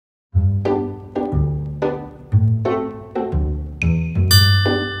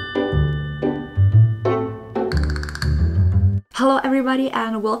Hello everybody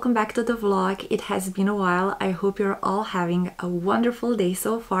and welcome back to the vlog. It has been a while. I hope you're all having a wonderful day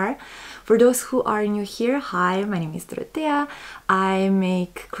so far. For those who are new here, hi, my name is Doroteja. I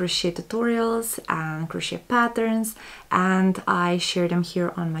make crochet tutorials and crochet patterns and I share them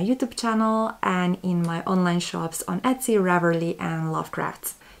here on my YouTube channel and in my online shops on Etsy, Ravelry and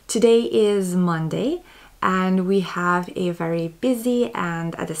Lovecrafts. Today is Monday and we have a very busy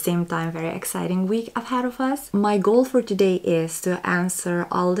and at the same time very exciting week ahead of us. My goal for today is to answer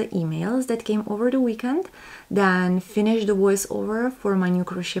all the emails that came over the weekend, then finish the voiceover for my new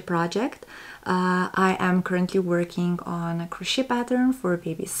crochet project. I am currently working on a crochet pattern for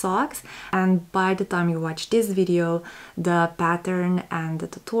baby socks, and by the time you watch this video, the pattern and the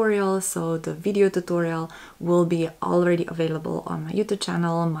tutorial, so the video tutorial, will be already available on my YouTube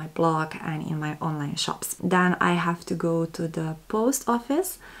channel, my blog and in my online shops. Then I have to go to the post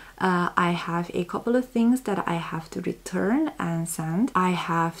office. I have a couple of things that I have to return and send. I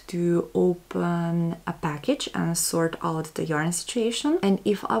have to open a package and sort out the yarn situation. And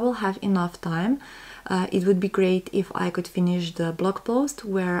if I will have enough time, it would be great if I could finish the blog post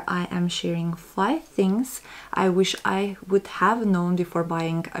where I am sharing 5 things I wish I would have known before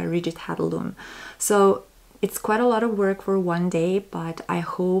buying a rigid head loom. So it's quite a lot of work for one day, but I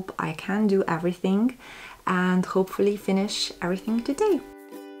hope I can do everything and hopefully finish everything today.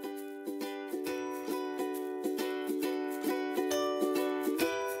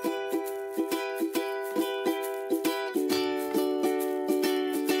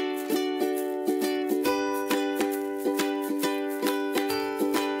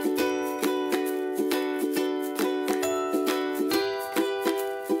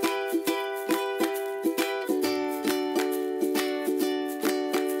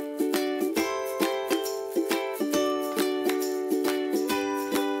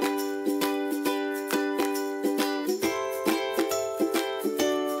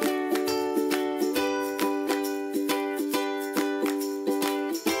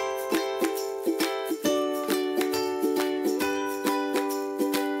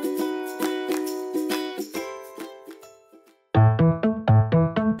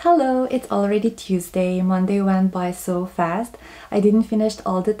 Hello, it's already Tuesday. Monday went by so fast. I didn't finish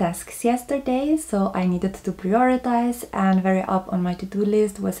all the tasks yesterday, so I needed to prioritize, and very up on my to-do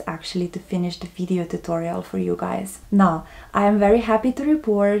list was actually to finish the video tutorial for you guys. Now, I am very happy to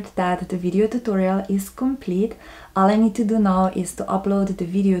report that the video tutorial is complete. All I need to do now is to upload the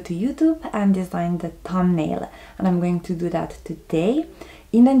video to YouTube and design the thumbnail, and I'm going to do that today.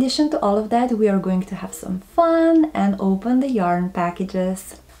 In addition to all of that, we are going to have some fun and open the yarn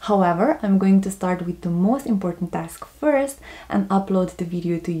packages. However, I'm going to start with the most important task first and upload the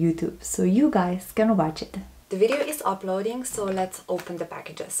video to YouTube so you guys can watch it. The video is uploading, so let's open the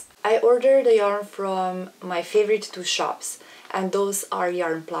packages. I ordered the yarn from my favorite 2 shops, and those are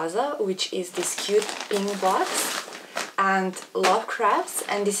Yarn Plaza, which is this cute pink box, and Lovecrafts,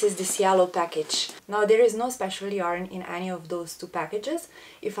 and this is this yellow package. Now there is no special yarn in any of those 2 packages.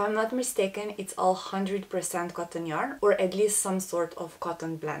 If I'm not mistaken, it's all 100% cotton yarn, or at least some sort of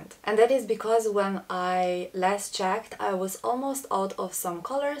cotton blend. And that is because when I last checked, I was almost out of some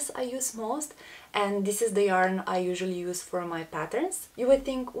colors I use most, and this is the yarn I usually use for my patterns. You would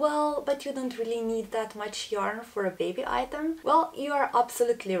think, well, but you don't really need that much yarn for a baby item. Well, you are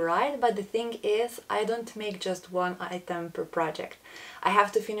absolutely right, but the thing is, I don't make just one item per project. I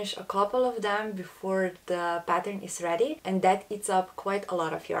have to finish a couple of them before the pattern is ready, and that eats up quite a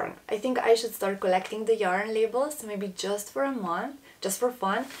lot of yarn. I think I should start collecting the yarn labels, maybe just for a month, just for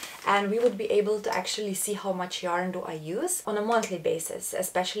fun, and we would be able to actually see how much yarn do I use on a monthly basis,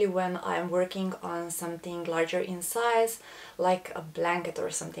 especially when I'm working on something larger in size, like a blanket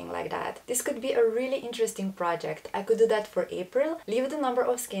or something like that. This could be a really interesting project. I could do that for April. Leave the number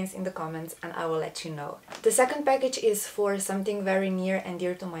of skeins in the comments and I will let you know. The second package is for something very near and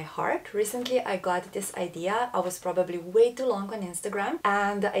dear to my heart. Recently I got this idea. I was probably way too long on Instagram,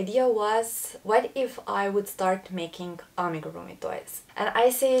 and the idea was, what if I would start making amigurumi toys? And I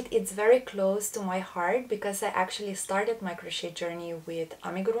say it's very close to my heart because I actually started my crochet journey with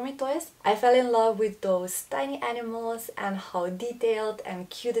amigurumi toys. I fell in love with those tiny animals and how detailed and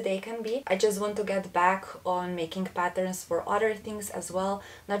cute they can be. I just want to get back on making patterns for other things as well,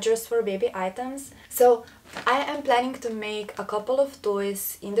 not just for baby items. So I am planning to make a couple of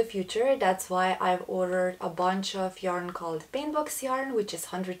toys in the future. That's why I've ordered a bunch of yarn called Paintbox yarn, which is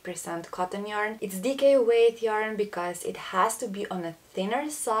 100% cotton yarn. It's DK weight yarn because it has to be on a thinner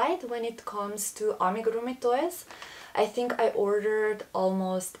side when it comes to amigurumi toys. I think I ordered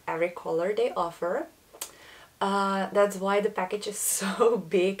almost every color they offer. That's why the package is so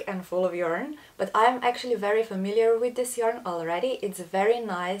big and full of yarn. But I'm actually very familiar with this yarn already. It's very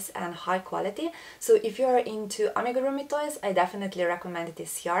nice and high quality. So if you're into amigurumi toys, I definitely recommend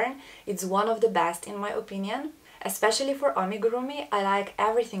this yarn. It's one of the best in my opinion. Especially for amigurumi, I like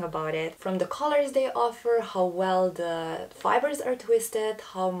everything about it. From the colors they offer, how well the fibers are twisted,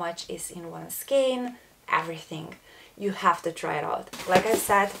 how much is in one skein, everything. You have to try it out. Like I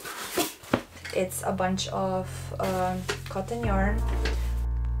said, it's a bunch of cotton yarn.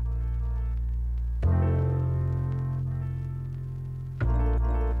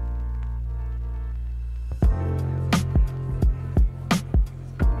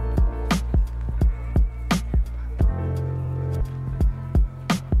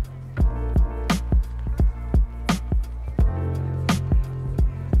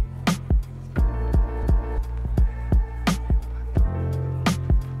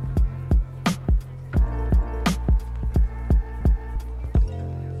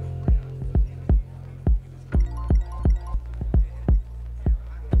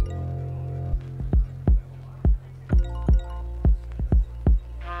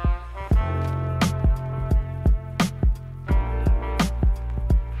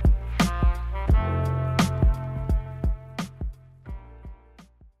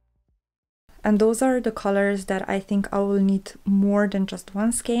 And those are the colors that I think I will need more than just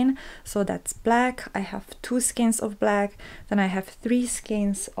one skein. So that's black, I have 2 skeins of black, then I have 3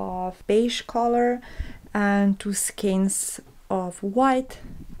 skeins of beige color and 2 skeins of white,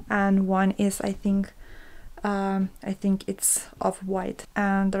 and one is I think it's of white,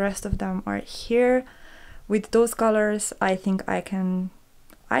 and the rest of them are here. With those colors I think I can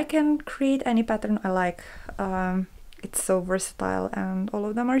create any pattern I like. It's so versatile and all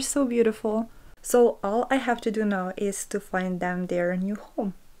of them are so beautiful. So all I have to do now is to find them their new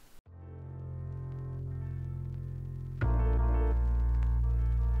home.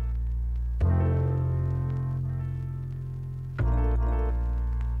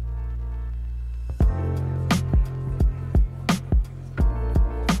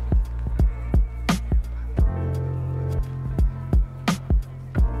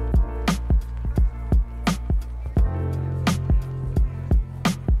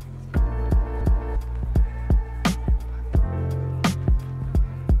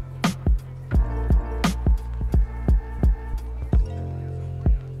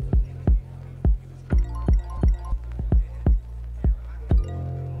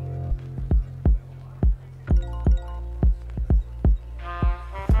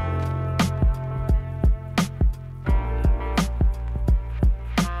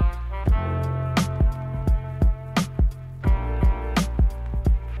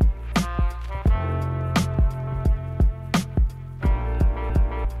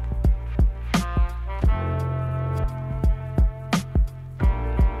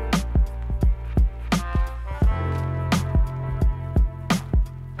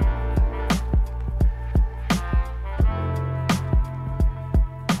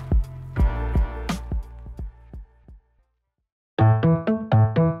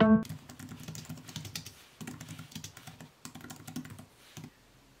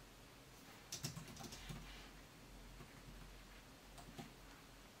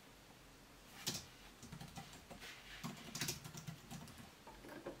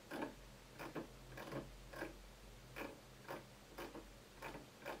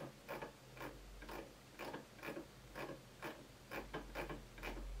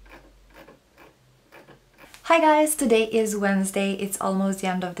 Hi guys, today is Wednesday, it's almost the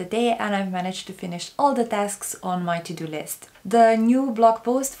end of the day and I've managed to finish all the tasks on my to-do list. The new blog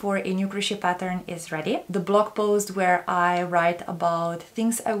post for a new crochet pattern is ready. The blog post where I write about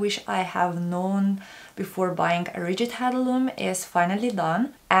things I wish I have known before buying a rigid head loom is finally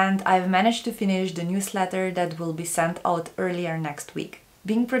done, and I've managed to finish the newsletter that will be sent out earlier next week.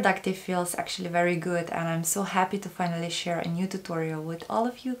 Being productive feels actually very good and I'm so happy to finally share a new tutorial with all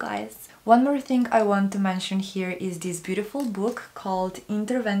of you guys. One more thing I want to mention here is this beautiful book called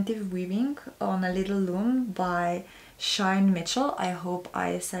Interventive Weaving on a Little Loom by Shine Mitchell. I hope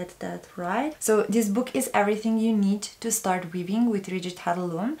I said that right. So this book is everything you need to start weaving with rigid head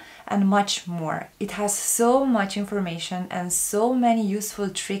loom and much more. It has so much information and so many useful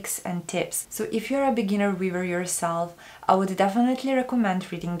tricks and tips. So if you're a beginner weaver yourself, I would definitely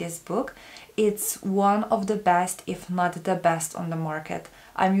recommend reading this book. It's one of the best, if not the best on the market.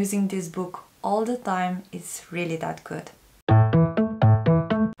 I'm using this book all the time. It's really that good.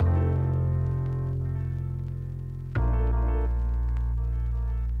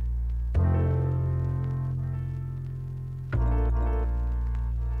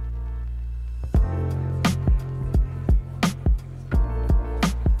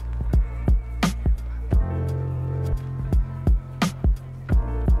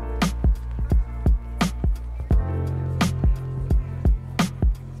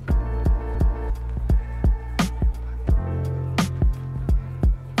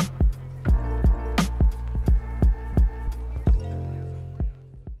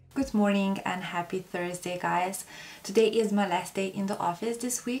 Good morning and happy Thursday, guys. Today is my last day in the office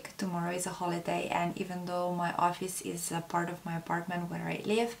this week. Tomorrow is a holiday, and even though my office is a part of my apartment where I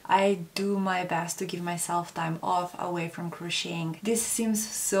live, I do my best to give myself time off away from crocheting. This seems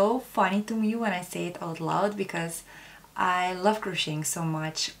so funny to me when I say it out loud because I love crocheting so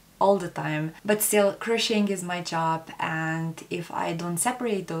much all the time, but still crocheting is my job, and if I don't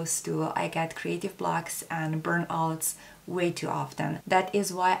separate those two, I get creative blocks and burnouts way too often. That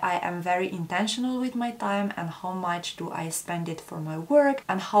is why I am very intentional with my time and how much do I spend it for my work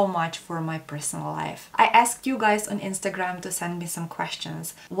and how much for my personal life. I asked you guys on Instagram to send me some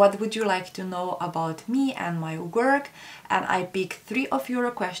questions. What would you like to know about me and my work? And I picked 3 of your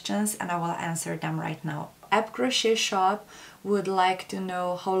questions and I will answer them right now. App Crochet Shop would like to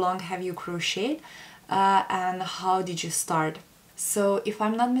know how long have you crocheted and how did you start. So if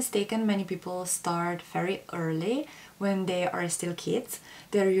I'm not mistaken, many people start very early when they are still kids.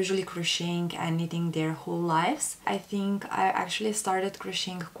 They're usually crocheting and knitting their whole lives. I think I actually started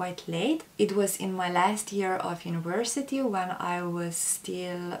crocheting quite late. It was in my last year of university when I was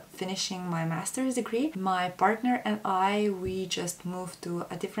still finishing my master's degree. My partner and I, we just moved to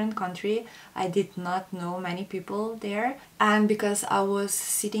a different country. I did not know many people there, and because I was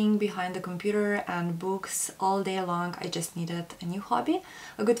sitting behind the computer and books all day long, I just needed a new hobby.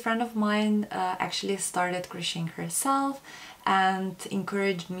 A good friend of mine actually started crocheting herself and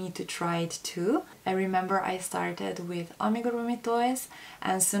encouraged me to try it too. I remember I started with amigurumi toys,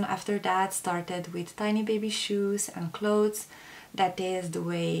 and soon after that started with tiny baby shoes and clothes. That is the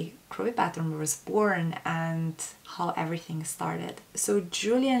way Croby pattern was born and how everything started. So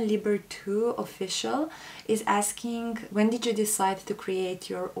Julian Lieber 2 official is asking, when did you decide to create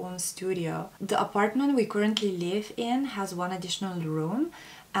your own studio? The apartment we currently live in has 1 additional room,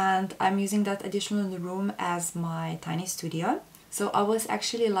 and I'm using that additional room as my tiny studio. So I was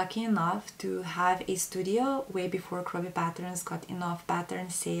actually lucky enough to have a studio way before Croby Patterns got enough pattern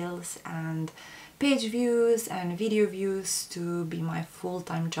sales and page views and video views to be my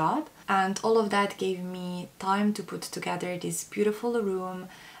full-time job. And all of that gave me time to put together this beautiful room,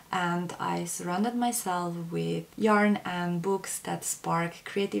 and I surrounded myself with yarn and books that spark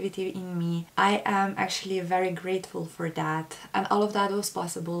creativity in me. I am actually very grateful for that, and all of that was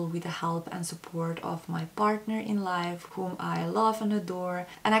possible with the help and support of my partner in life, whom I love and adore,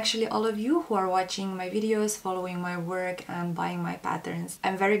 and actually all of you who are watching my videos, following my work and buying my patterns.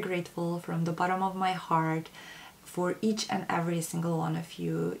 I'm very grateful from the bottom of my heart for each and every single one of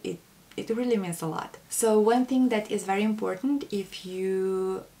you. It really means a lot. So one thing that is very important if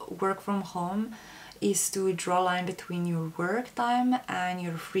you work from home is to draw a line between your work time and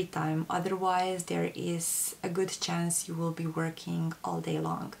your free time. Otherwise, there is a good chance you will be working all day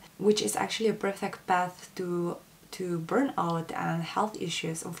long, which is actually a perfect path to burnout and health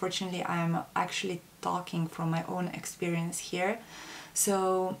issues. Unfortunately, I'm actually talking from my own experience here.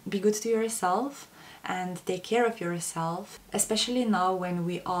 So be good to yourself and take care of yourself, especially now when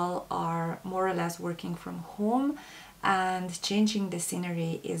we all are more or less working from home and changing the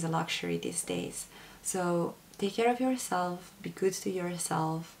scenery is a luxury these days. So take care of yourself, be good to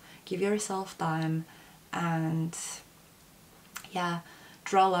yourself, give yourself time, and yeah,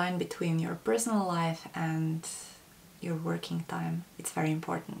 draw a line between your personal life and your working time. It's very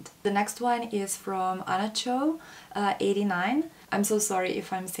important. The next one is from Anacho 89. I'm so sorry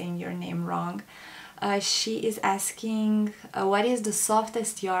if I'm saying your name wrong. She is asking, what is the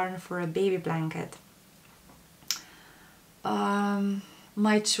softest yarn for a baby blanket?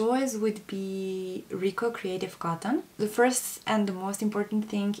 My choice would be Rico Creative Cotton. The first and the most important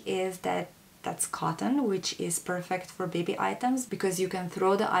thing is that that's cotton, which is perfect for baby items because you can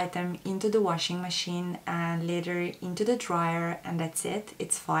throw the item into the washing machine and later into the dryer, and that's it.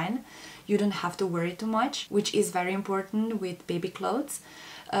 It's fine. You don't have to worry too much, which is very important with baby clothes.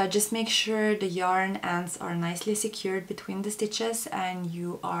 Just make sure the yarn ends are nicely secured between the stitches and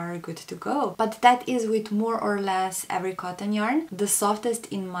you are good to go. But that is with more or less every cotton yarn. The softest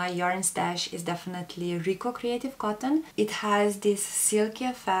in my yarn stash is definitely Rico Creative Cotton. It has this silky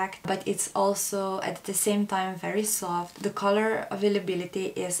effect, but it's also at the same time very soft. The color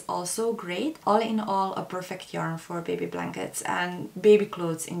availability is also great. All in all, a perfect yarn for baby blankets and baby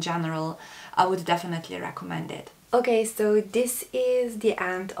clothes in general. I would definitely recommend it. Okay, so this is the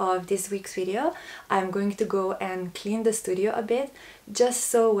end of this week's video. I'm going to go and clean the studio a bit, just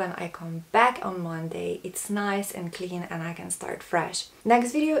so when I come back on Monday, it's nice and clean and I can start fresh.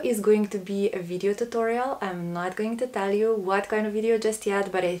 Next video is going to be a video tutorial. I'm not going to tell you what kind of video just yet,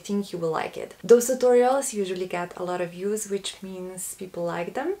 but I think you will like it. Those tutorials usually get a lot of views, which means people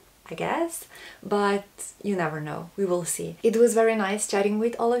like them. I guess, but you never know, we will see. It was very nice chatting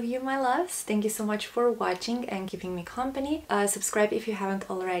with all of you, my loves. Thank you so much for watching and keeping me company. Subscribe if you haven't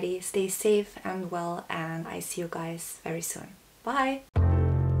already. Stay safe and well, and I see you guys very soon. Bye!